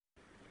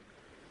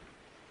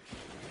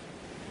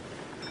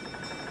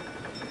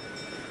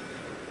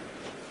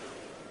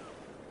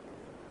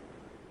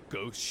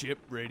Ghost Ship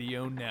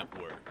Radio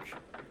Network.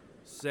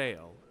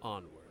 Sail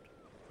onward.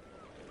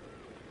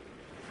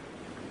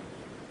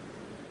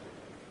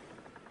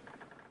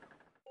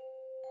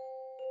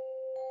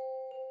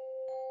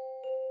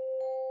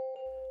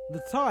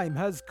 The time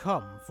has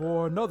come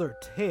for another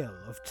tale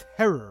of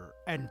terror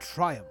and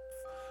triumph,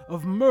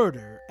 of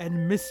murder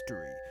and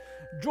mystery.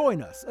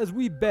 Join us as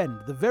we bend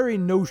the very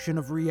notion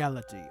of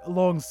reality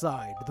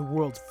alongside the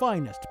world's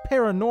finest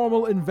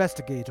paranormal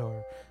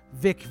investigator,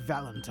 Vic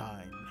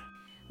Valentine.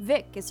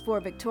 Vic is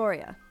for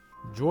Victoria.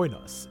 Join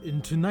us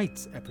in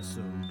tonight's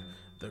episode,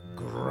 The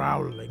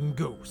Growling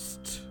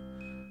Ghost.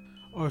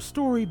 Our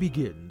story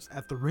begins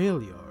at the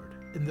rail yard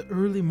in the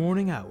early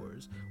morning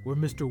hours where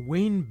Mr.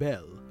 Wayne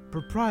Bell,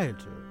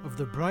 proprietor of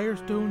the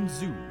Briarstone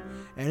Zoo,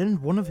 and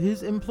one of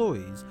his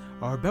employees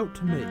are about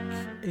to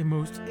make a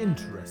most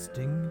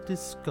interesting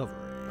discovery.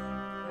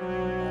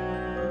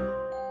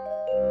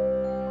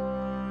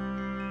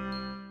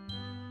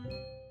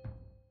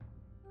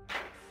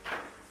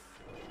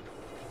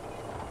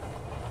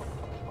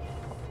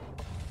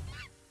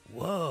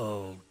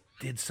 Whoa,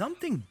 did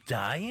something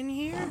die in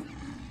here?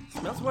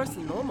 Smells worse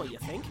than normal, you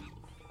think?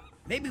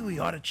 Maybe we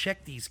ought to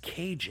check these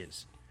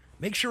cages.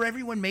 Make sure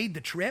everyone made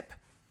the trip?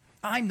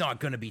 I'm not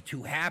gonna be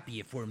too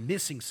happy if we're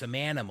missing some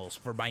animals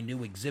for my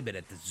new exhibit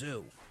at the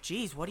zoo.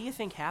 Geez, what do you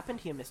think happened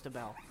here, Mr.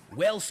 Bell?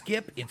 Well,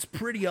 Skip, it's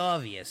pretty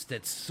obvious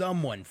that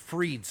someone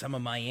freed some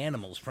of my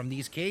animals from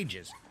these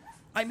cages.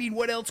 I mean,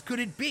 what else could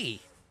it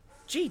be?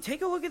 Gee,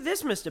 take a look at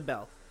this, Mr.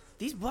 Bell.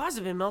 These bars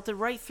have been melted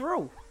right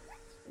through.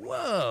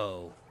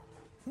 Whoa.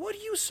 What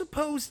do you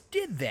suppose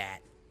did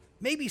that?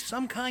 Maybe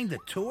some kind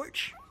of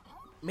torch?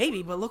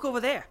 Maybe, but look over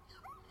there.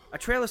 A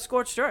trail of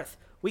scorched earth.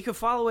 We could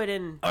follow it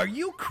and... Are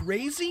you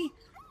crazy?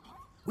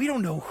 We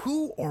don't know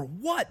who or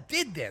what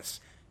did this,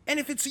 and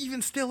if it's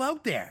even still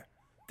out there.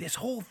 This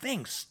whole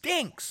thing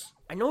stinks.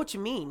 I know what you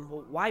mean.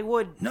 Well, why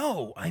would...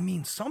 No, I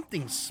mean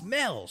something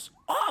smells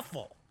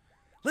awful.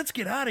 Let's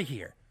get out of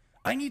here.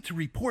 I need to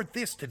report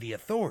this to the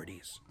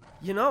authorities.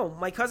 You know,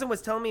 my cousin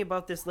was telling me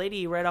about this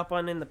lady he read up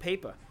on in the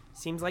paper.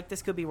 Seems like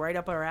this could be right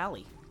up our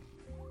alley.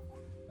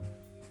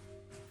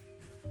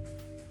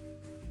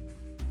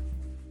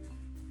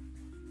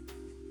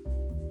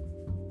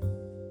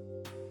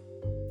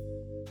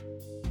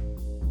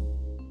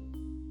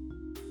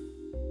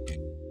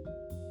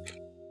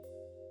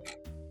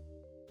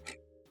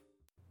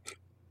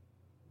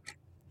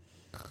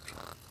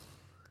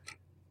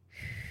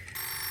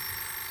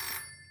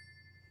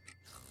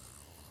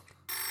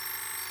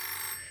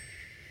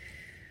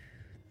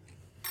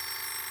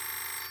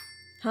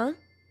 Huh?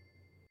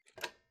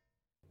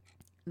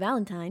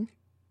 Valentine?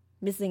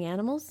 Missing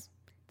animals?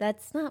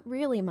 That's not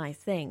really my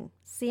thing.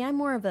 See, I'm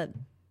more of a...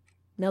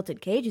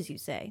 Melted cages, you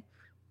say?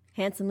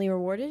 Handsomely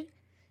rewarded?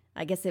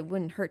 I guess it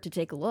wouldn't hurt to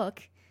take a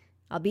look.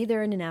 I'll be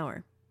there in an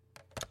hour.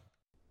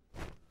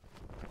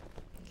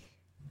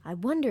 I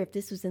wonder if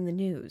this was in the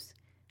news.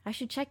 I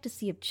should check to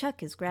see if Chuck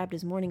has grabbed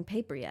his morning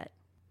paper yet.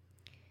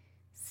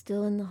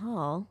 Still in the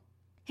hall.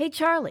 Hey,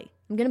 Charlie,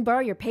 I'm gonna borrow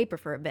your paper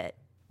for a bit.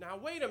 Now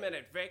wait a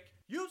minute, Vic.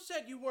 You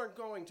said you weren't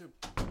going to...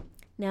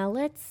 Now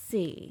let's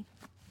see.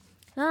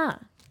 Ah,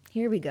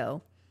 here we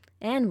go.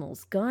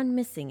 Animals gone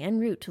missing en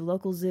route to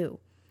local zoo.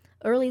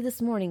 Early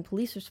this morning,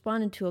 police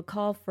responded to a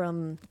call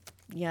from...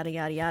 yada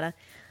yada yada.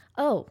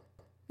 Oh,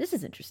 this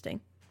is interesting.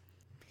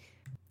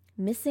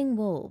 Missing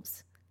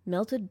wolves.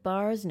 Melted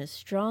bars and a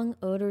strong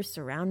odor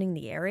surrounding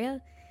the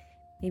area?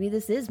 Maybe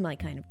this is my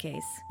kind of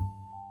case.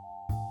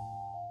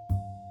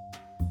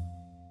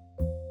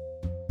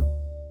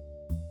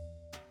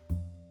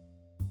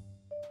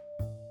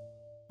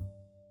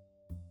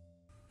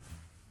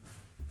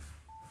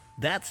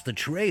 That's the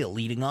trail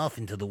leading off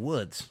into the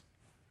woods.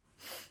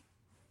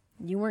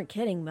 You weren't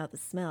kidding about the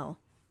smell.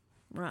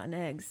 Rotten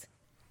eggs.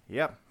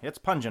 Yep, it's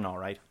pungent all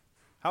right.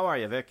 How are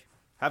you, Vic?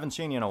 Haven't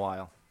seen you in a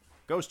while.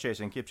 Ghost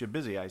chasing keeps you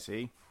busy, I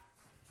see.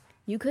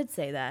 You could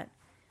say that.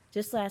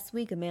 Just last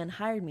week, a man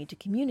hired me to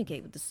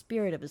communicate with the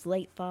spirit of his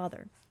late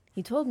father.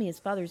 He told me his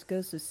father's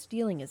ghost was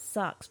stealing his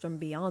socks from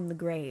beyond the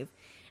grave.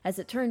 As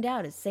it turned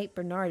out, his St.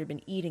 Bernard had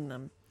been eating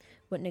them.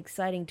 What an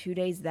exciting 2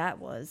 days that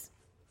was.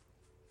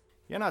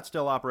 You're not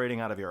still operating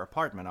out of your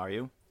apartment, are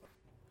you?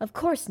 Of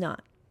course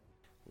not.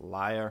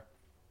 Liar.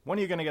 When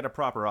are you going to get a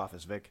proper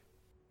office, Vic?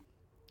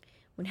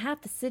 When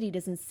half the city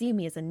doesn't see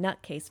me as a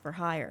nutcase for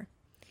hire.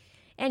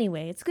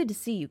 Anyway, it's good to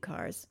see you,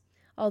 Cars.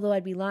 Although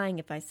I'd be lying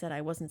if I said I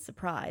wasn't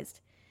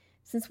surprised.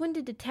 Since when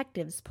did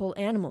detectives pull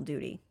animal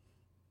duty?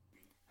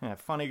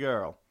 Funny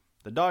girl.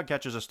 The dog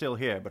catchers are still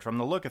here, but from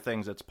the look of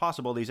things, it's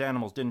possible these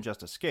animals didn't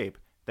just escape.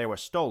 They were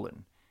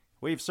stolen.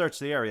 We've searched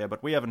the area,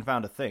 but we haven't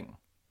found a thing.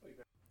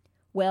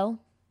 Well,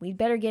 we'd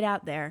better get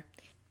out there.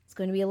 It's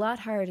going to be a lot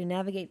harder to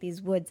navigate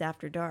these woods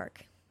after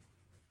dark.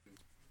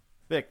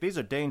 Vic, these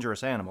are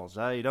dangerous animals.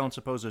 I don't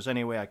suppose there's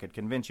any way I could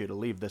convince you to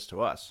leave this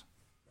to us.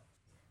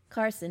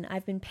 Carson,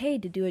 I've been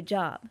paid to do a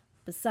job.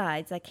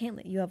 Besides, I can't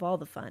let you have all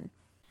the fun.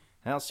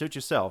 Well, suit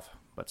yourself,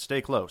 but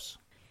stay close.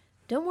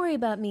 Don't worry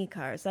about me,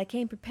 Cars. I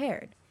came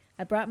prepared.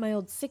 I brought my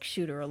old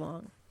six-shooter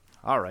along.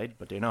 All right,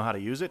 but do you know how to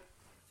use it?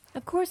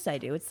 Of course I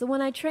do. It's the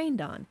one I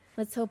trained on.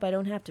 Let's hope I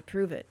don't have to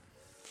prove it.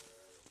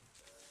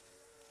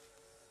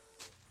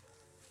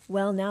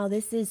 Well, now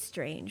this is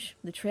strange.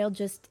 The trail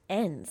just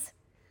ends.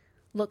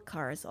 Look,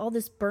 Cars, all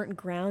this burnt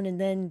ground and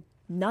then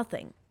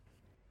nothing.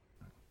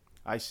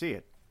 I see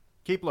it.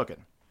 Keep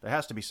looking. There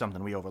has to be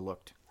something we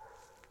overlooked.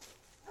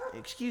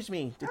 Excuse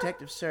me,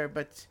 Detective Sir,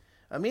 but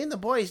me and the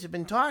boys have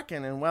been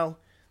talking, and well,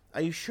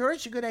 are you sure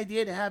it's a good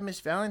idea to have Miss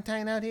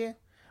Valentine out here?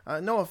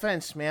 No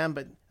offense, ma'am,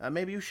 but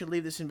maybe you should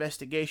leave this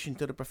investigation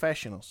to the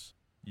professionals.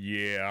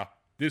 Yeah,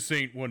 this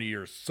ain't one of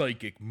your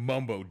psychic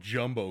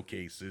mumbo-jumbo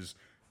cases.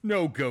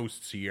 No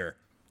ghosts here.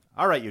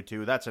 All right, you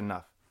two, that's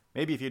enough.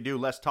 Maybe if you do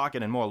less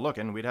talking and more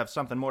looking, we'd have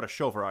something more to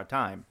show for our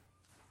time.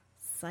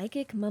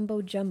 Psychic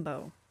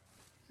mumbo-jumbo.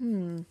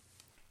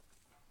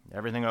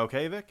 Everything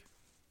okay, Vic?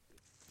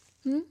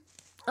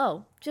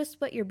 Oh,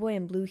 just what your boy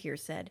in blue here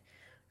said.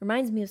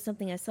 Reminds me of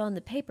something I saw in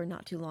the paper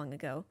not too long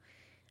ago.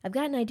 I've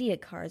got an idea,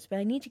 Cars, but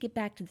I need to get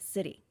back to the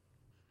city.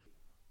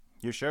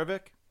 You sure,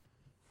 Vic?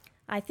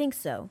 I think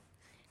so.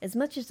 As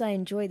much as I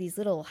enjoy these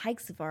little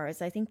hikes of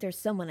ours, I think there's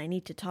someone I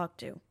need to talk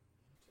to.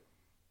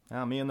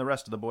 Well, me and the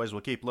rest of the boys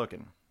will keep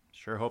looking.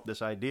 Sure hope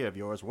this idea of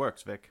yours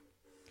works, Vic.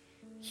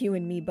 You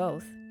and me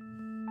both.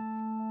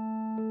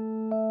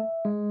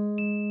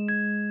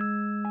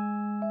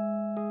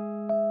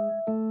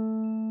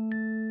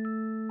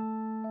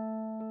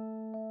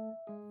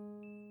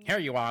 Here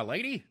you are,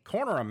 lady.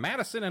 Corner of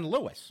Madison and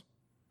Lewis.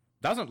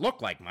 Doesn't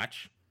look like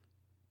much.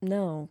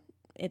 No,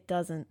 it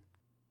doesn't.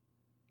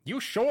 You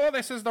sure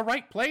this is the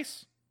right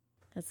place?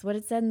 That's what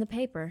it said in the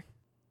paper.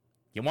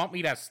 You want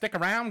me to stick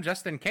around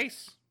just in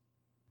case?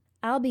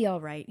 I'll be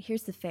all right.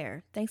 Here's the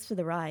fare. Thanks for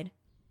the ride.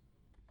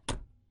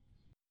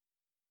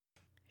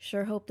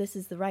 Sure hope this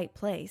is the right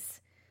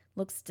place.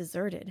 Looks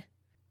deserted.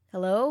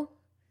 Hello?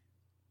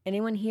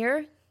 Anyone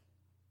here?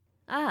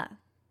 Ah,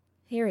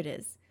 here it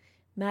is.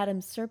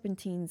 Madame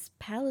Serpentine's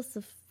Palace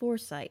of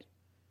Foresight.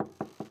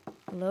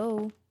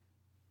 Hello?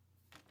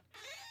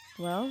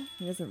 Well,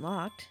 it isn't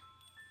locked.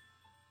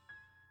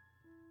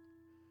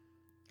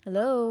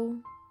 Hello?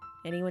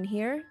 Anyone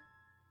here?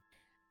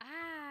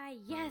 Ah,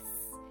 yes.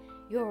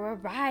 Your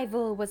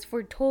arrival was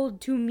foretold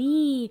to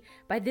me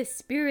by the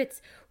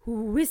spirits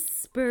who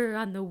whisper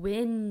on the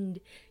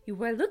wind. You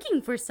were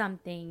looking for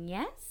something,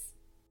 yes?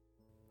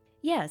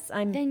 Yes,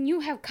 I'm... Then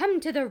you have come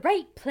to the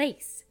right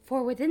place,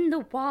 for within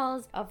the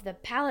walls of the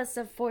Palace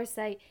of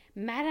Foresight,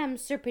 Madame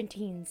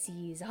Serpentine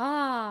sees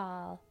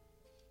all.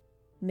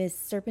 Miss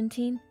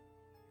Serpentine?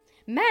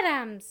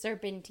 Madame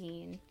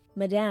Serpentine.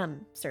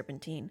 Madame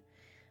Serpentine.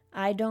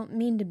 I don't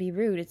mean to be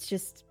rude, it's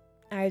just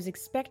I was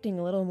expecting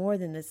a little more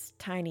than this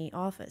tiny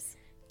office.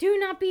 Do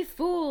not be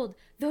fooled,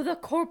 though the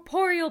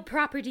corporeal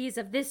properties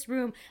of this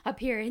room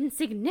appear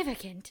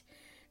insignificant.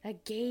 The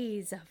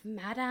gaze of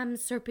Madame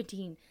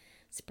Serpentine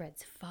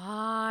spreads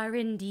far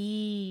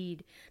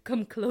indeed.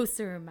 Come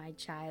closer, my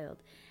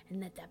child, and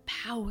let the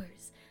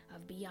powers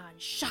of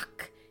beyond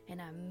shock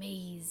and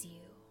amaze you.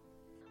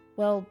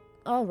 Well,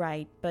 all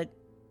right, but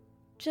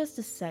just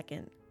a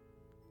second.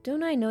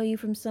 Don't I know you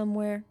from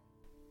somewhere?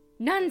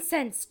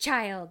 Nonsense,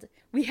 child.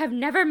 We have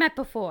never met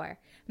before.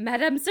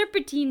 Madame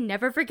Serpentine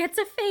never forgets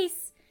a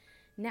face.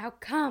 Now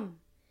come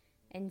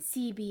and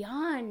see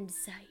beyond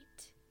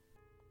sight.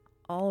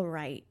 All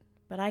right,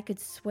 but I could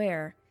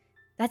swear.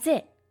 That's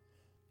it.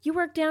 You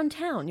work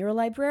downtown. You're a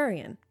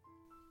librarian.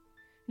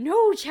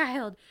 No,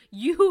 child,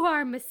 you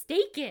are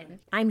mistaken.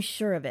 I'm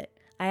sure of it.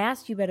 I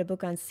asked you about a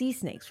book on sea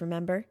snakes,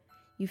 remember?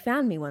 You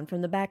found me one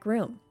from the back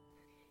room.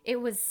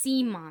 It was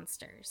sea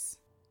monsters.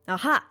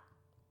 Aha!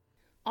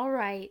 All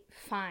right,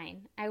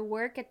 fine. I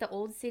work at the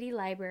Old City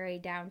Library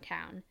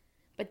downtown.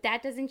 But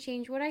that doesn't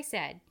change what I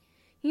said.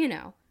 You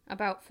know,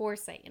 about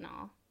foresight and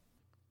all.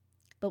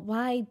 But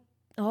why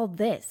all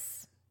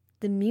this?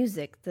 The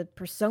music, the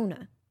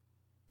persona.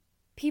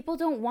 People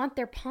don't want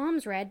their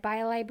palms read by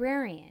a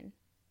librarian.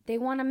 They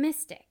want a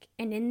mystic.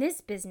 And in this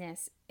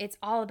business, it's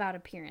all about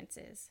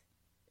appearances.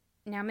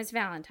 Now, Miss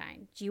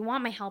Valentine, do you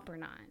want my help or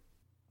not?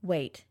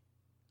 Wait,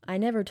 I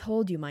never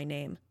told you my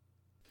name.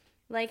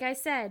 Like I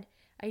said,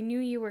 I knew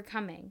you were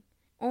coming.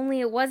 Only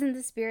it wasn't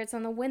the spirits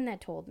on the wind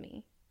that told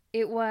me.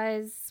 It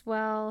was,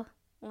 well,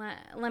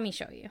 let me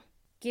show you.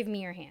 Give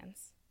me your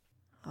hands.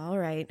 All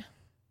right.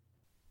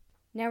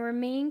 Now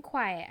remain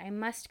quiet. I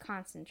must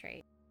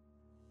concentrate.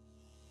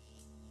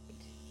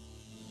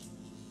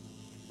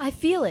 I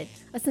feel it.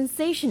 A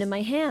sensation in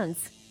my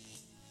hands.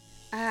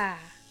 Ah,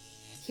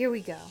 here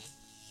we go.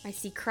 I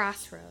see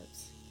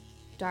crossroads.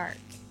 Dark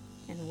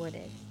and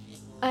wooded.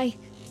 I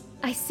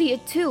see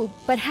it too,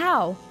 but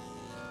how?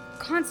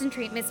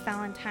 Concentrate, Miss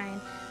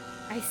Valentine.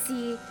 I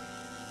see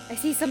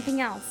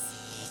something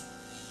else.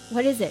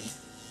 What is it?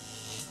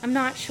 I'm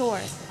not sure.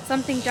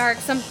 Something dark,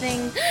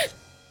 something...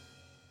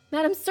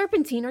 Madame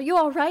Serpentine, are you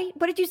all right?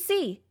 What did you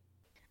see?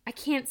 I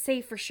can't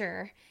say for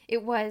sure.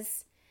 It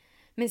was...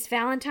 Miss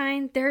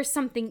Valentine, there is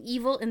something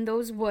evil in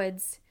those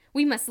woods.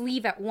 We must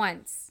leave at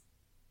once.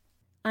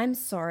 I'm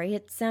sorry,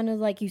 it sounded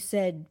like you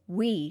said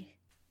we.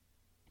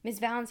 Miss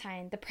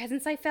Valentine, the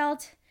presence I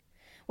felt...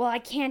 Well, I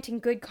can't in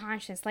good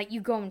conscience let you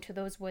go into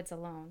those woods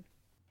alone.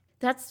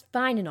 That's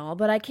fine and all,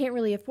 but I can't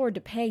really afford to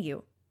pay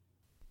you.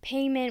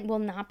 Payment will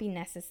not be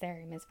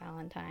necessary, Miss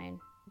Valentine.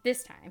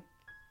 This time.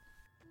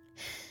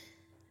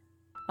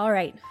 All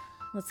right,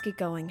 let's get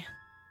going.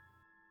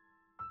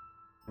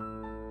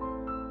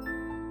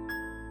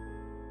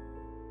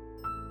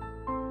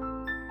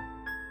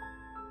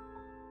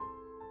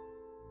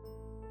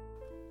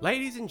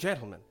 Ladies and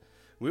gentlemen,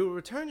 we will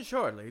return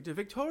shortly to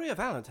Victoria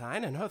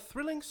Valentine and her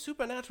thrilling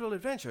supernatural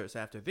adventures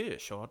after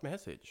this short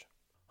message.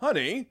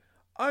 Honey,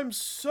 I'm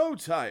so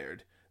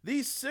tired.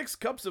 These 6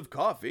 cups of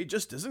coffee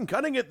just isn't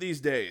cutting it these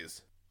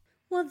days.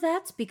 Well,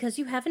 that's because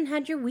you haven't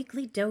had your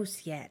weekly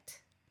dose yet.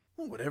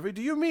 Whatever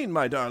do you mean,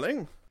 my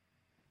darling?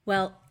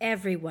 Well,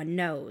 everyone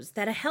knows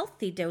that a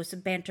healthy dose of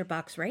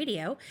Banterbox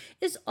Radio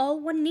is all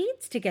one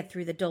needs to get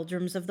through the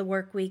doldrums of the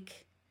work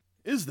week.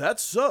 Is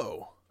that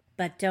so?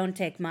 But don't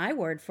take my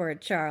word for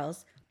it,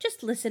 Charles.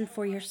 Just listen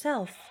for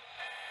yourself.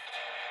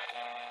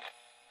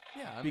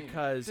 Yeah,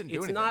 Because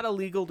it's not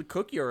illegal to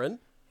cook urine.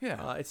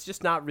 Yeah. It's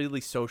just not really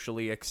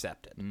socially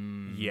accepted.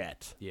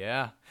 Yet.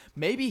 Yeah.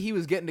 Maybe he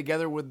was getting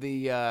together with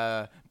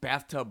the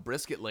bathtub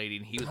brisket lady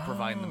and he was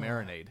providing the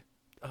marinade.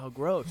 Oh,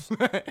 gross.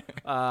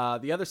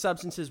 The other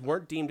substances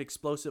weren't deemed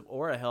explosive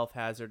or a health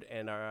hazard,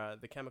 and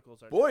the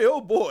chemicals are... Boy,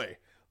 oh boy,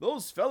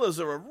 those fellas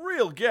are a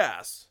real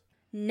gas.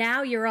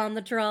 Now you're on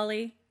the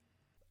trolley.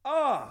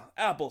 Ah,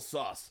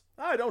 applesauce.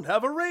 I don't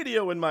have a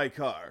radio in my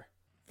car.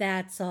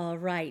 That's all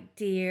right,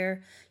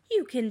 dear.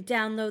 You can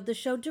download the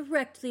show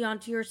directly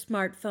onto your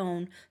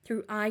smartphone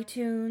through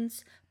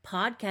iTunes,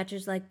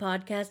 podcatchers like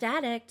Podcast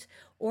Addict,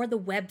 or the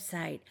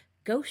website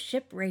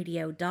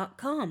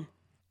ghostshipradio.com.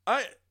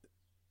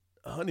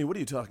 Honey, what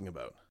are you talking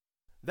about?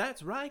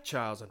 That's right,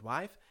 Charles and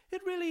wife.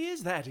 It really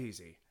is that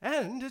easy.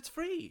 And it's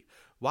free.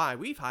 Why,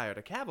 we've hired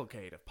a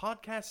cavalcade of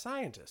podcast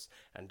scientists,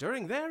 and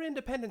during their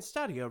independent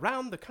study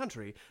around the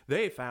country,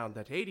 they found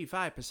that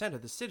 85%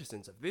 of the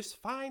citizens of this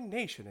fine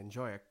nation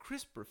enjoy a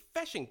crisp,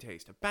 refreshing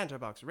taste of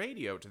Banterbox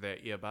Radio to their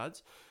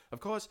earbuds. Of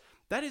course,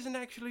 that isn't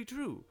actually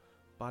true,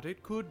 but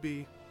it could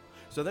be.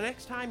 So the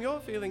next time you're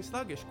feeling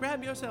sluggish,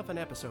 grab yourself an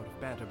episode of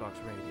Banterbox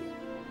Radio.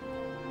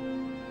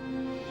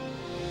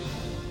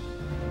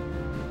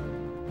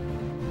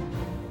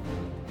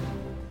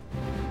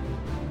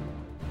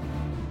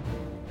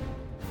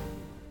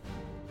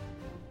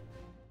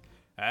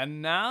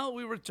 And now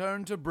we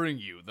return to bring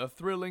you the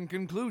thrilling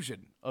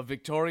conclusion of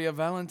Victoria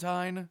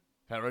Valentine,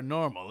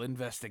 Paranormal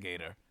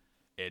Investigator.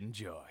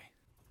 Enjoy.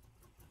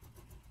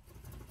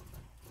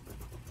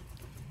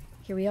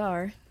 Here we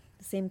are,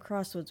 the same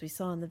crossroads we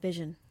saw in the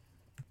vision.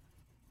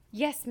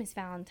 Yes, Miss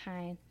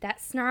Valentine.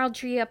 That snarled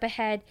tree up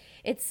ahead,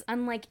 it's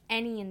unlike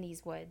any in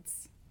these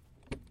woods.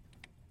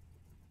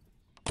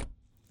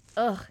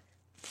 Ugh,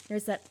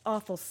 there's that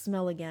awful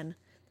smell again,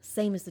 the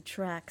same as the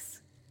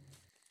tracks.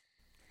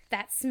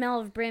 That smell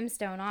of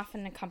brimstone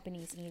often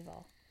accompanies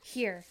evil.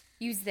 Here,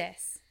 use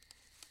this.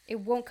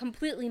 It won't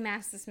completely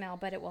mask the smell,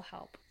 but it will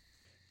help.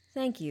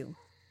 Thank you.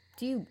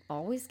 Do you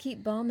always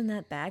keep balm in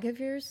that bag of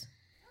yours?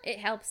 It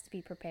helps to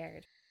be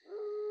prepared.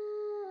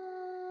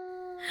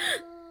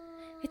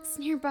 It's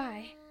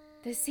nearby.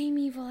 The same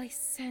evil I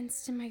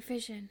sensed in my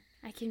vision.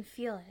 I can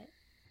feel it.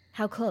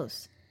 How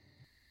close?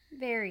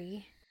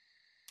 Very.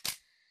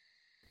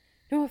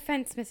 No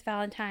offense, Miss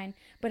Valentine,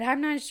 but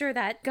I'm not sure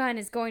that gun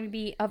is going to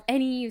be of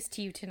any use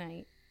to you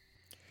tonight.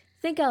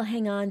 Think I'll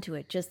hang on to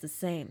it just the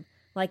same.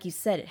 Like you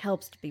said, it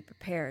helps to be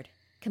prepared.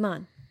 Come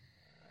on.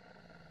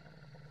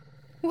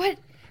 What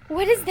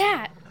is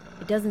that?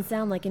 It doesn't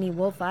sound like any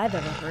wolf I've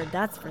ever heard,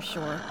 that's for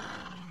sure.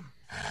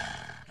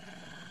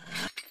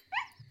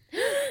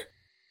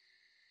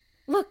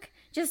 Look,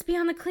 just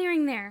beyond the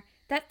clearing there.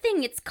 That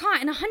thing, it's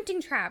caught in a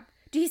hunting trap.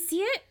 Do you see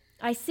it?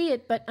 I see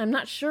it, but I'm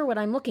not sure what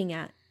I'm looking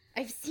at.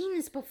 I've seen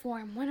this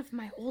before in one of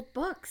my old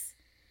books.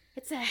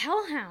 It's a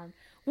hellhound.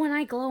 One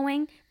eye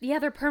glowing, the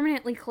other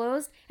permanently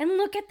closed, and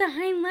look at the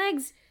hind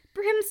legs.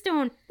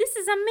 Brimstone, this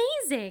is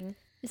amazing.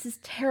 This is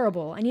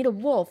terrible. I need a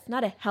wolf,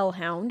 not a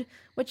hellhound.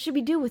 What should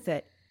we do with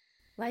it?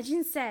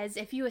 Legend says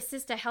if you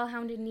assist a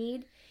hellhound in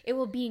need, it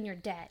will be in your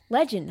debt.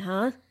 Legend,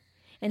 huh?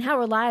 And how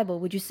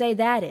reliable would you say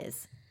that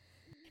is?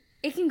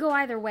 It can go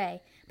either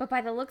way, but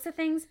by the looks of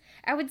things,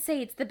 I would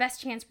say it's the best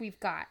chance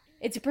we've got.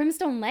 Its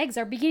brimstone legs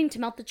are beginning to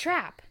melt the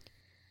trap.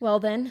 Well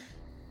then.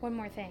 One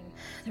more thing.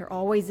 There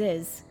always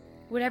is.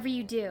 Whatever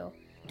you do,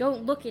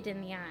 don't look it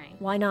in the eye.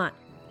 Why not?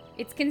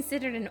 It's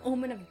considered an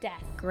omen of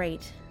death.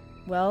 Great.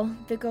 Well,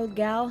 Vic, old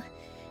gal,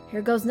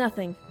 here goes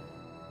nothing.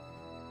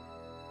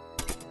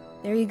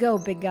 There you go,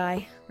 big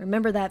guy.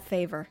 Remember that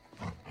favor.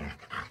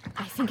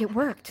 I think it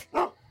worked.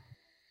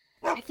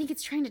 I think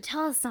it's trying to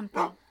tell us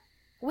something.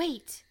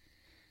 Wait.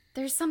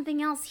 There's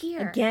something else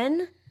here.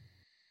 Again?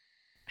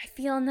 I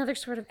feel another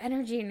sort of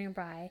energy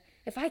nearby.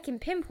 If I can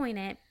pinpoint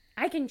it,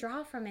 I can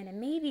draw from it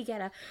and maybe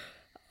get a...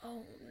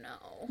 Oh,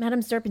 no.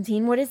 Madame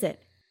Serpentine, what is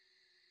it?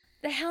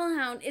 The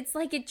hellhound. It's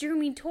like it drew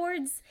me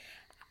towards...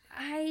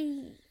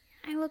 I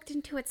looked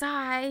into its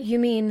eye. You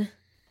mean...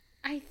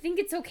 I think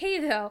it's okay,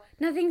 though.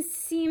 Nothing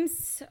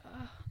seems...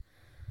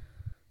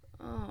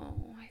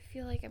 Oh, I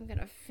feel like I'm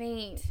gonna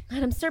faint.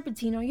 Madam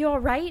Serpentine, are you all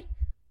right?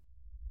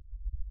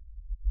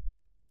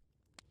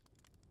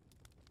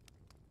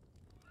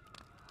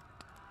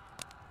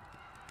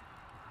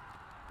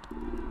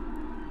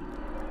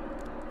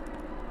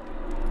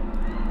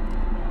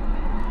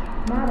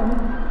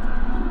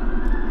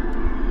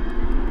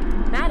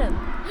 Madam.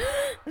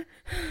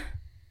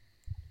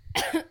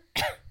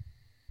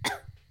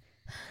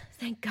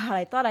 Thank God,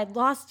 I thought I'd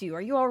lost you.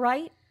 Are you all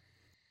right?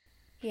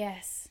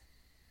 Yes.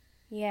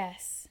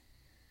 Yes.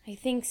 I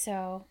think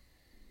so.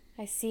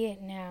 I see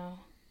it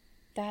now.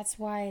 That's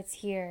why it's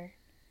here.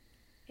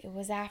 It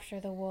was after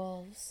the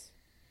wolves.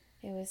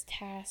 It was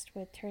tasked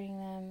with turning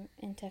them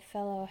into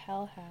fellow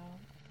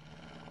hellhounds.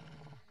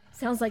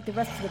 Sounds like the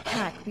rest of the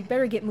pack. We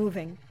better get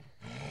moving.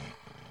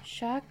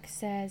 Shuck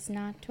says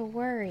not to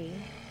worry.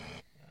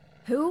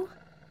 Who?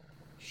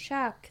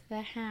 Shuck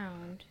the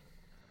hound.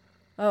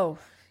 Oh,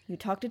 you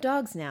talk to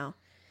dogs now.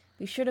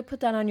 Be sure to put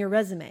that on your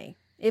resume,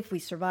 if we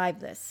survive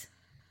this.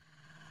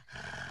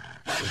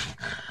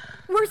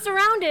 We're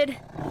surrounded!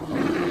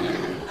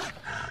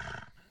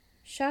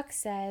 Shuck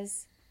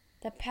says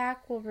the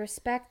pack will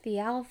respect the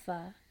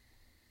alpha,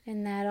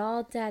 and that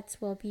all debts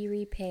will be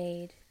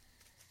repaid.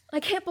 I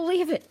can't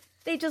believe it!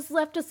 They just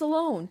left us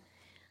alone.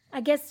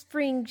 I guess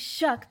freeing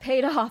Shuck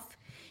paid off.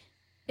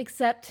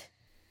 Except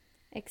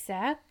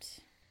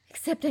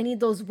I need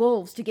those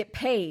wolves to get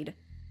paid.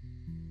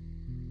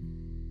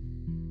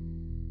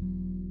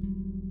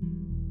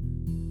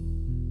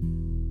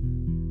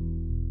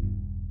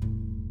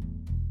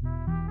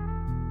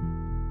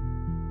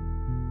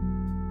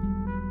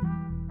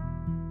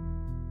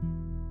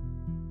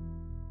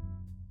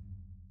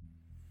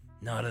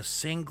 Not a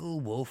single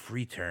wolf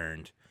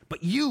returned.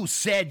 But you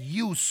said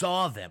you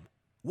saw them.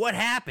 What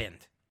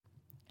happened?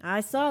 I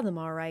saw them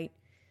all right.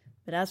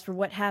 But as for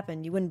what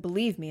happened, you wouldn't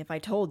believe me if I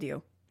told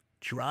you.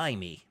 Try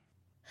me.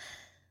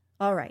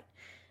 All right.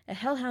 A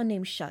hellhound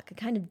named Shuck, a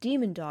kind of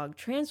demon dog,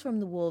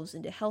 transformed the wolves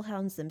into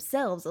hellhounds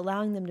themselves,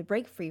 allowing them to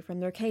break free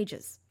from their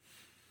cages.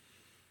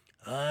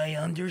 I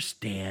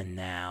understand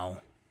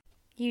now.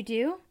 You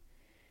do?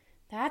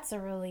 That's a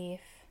relief.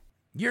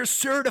 You're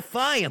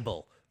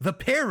certifiable, the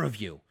pair of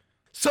you.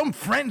 Some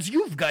friends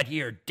you've got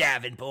here,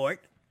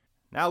 Davenport.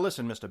 Now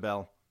listen, Mr.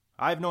 Bell.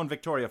 I've known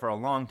Victoria for a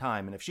long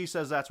time, and if she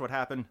says that's what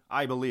happened,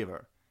 I believe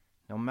her.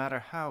 No matter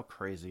how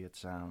crazy it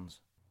sounds.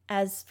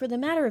 As for the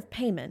matter of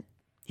payment...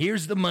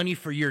 Here's the money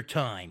for your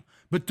time,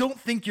 but don't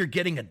think you're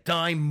getting a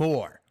dime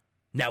more.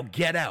 Now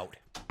get out.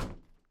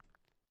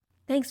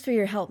 Thanks for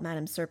your help,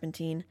 Madam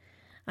Serpentine.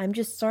 I'm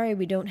just sorry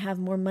we don't have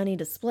more money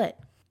to split.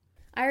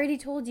 I already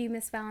told you,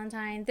 Miss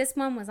Valentine, this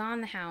one was on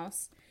the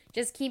house.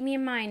 Just keep me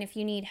in mind if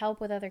you need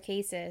help with other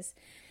cases.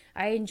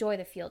 I enjoy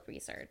the field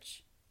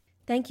research.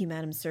 Thank you,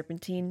 Madam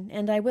Serpentine,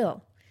 and I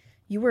will.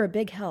 You were a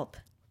big help.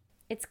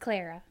 It's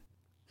Clara.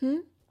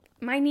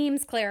 My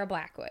name's Clara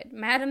Blackwood.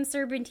 Madam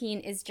Serpentine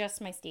is just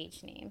my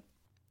stage name.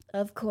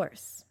 Of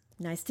course.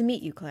 Nice to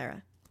meet you,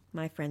 Clara.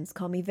 My friends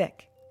call me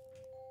Vic.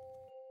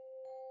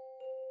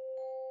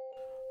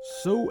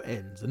 So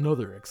ends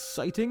another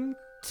exciting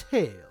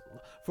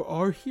tale for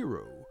our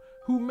hero,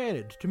 who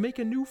managed to make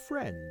a new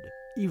friend,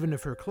 even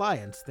if her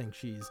clients think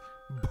she's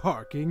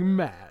barking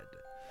mad.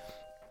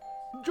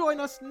 Join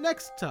us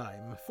next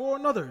time for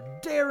another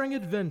daring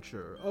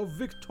adventure of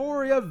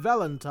Victoria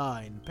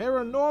Valentine,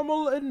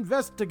 Paranormal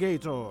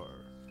Investigator.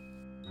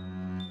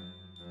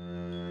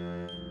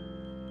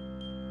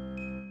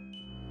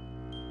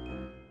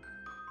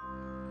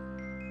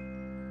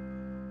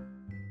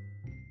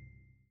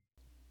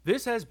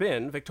 This has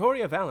been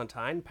Victoria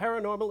Valentine,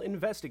 Paranormal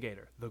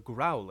Investigator, The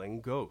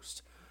Growling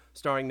Ghost,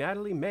 starring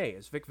Natalie May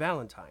as Vic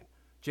Valentine,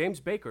 James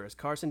Baker as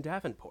Carson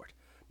Davenport,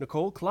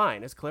 Nicole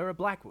Klein as Clara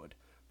Blackwood,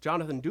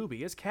 Jonathan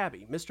Doobie as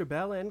Cabby, Mr.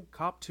 Bell, and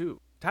Cop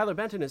 2. Tyler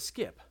Benton as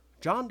Skip,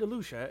 John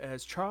DeLucia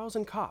as Charles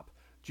and Cop,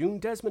 June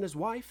Desmond as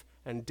Wife,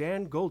 and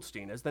Dan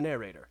Goldstein as the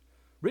narrator.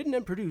 Written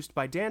and produced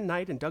by Dan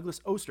Knight and Douglas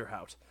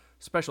Osterhout.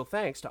 Special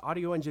thanks to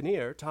audio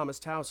engineer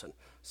Thomas Towson.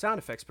 Sound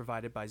effects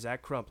provided by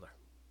Zach Crumpler.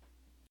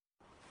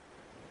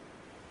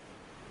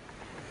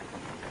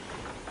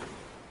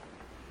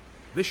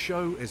 This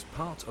show is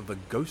part of the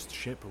Ghost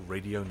Ship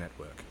Radio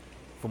Network.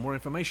 For more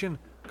information,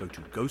 go to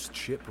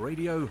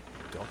ghostshipradio.com.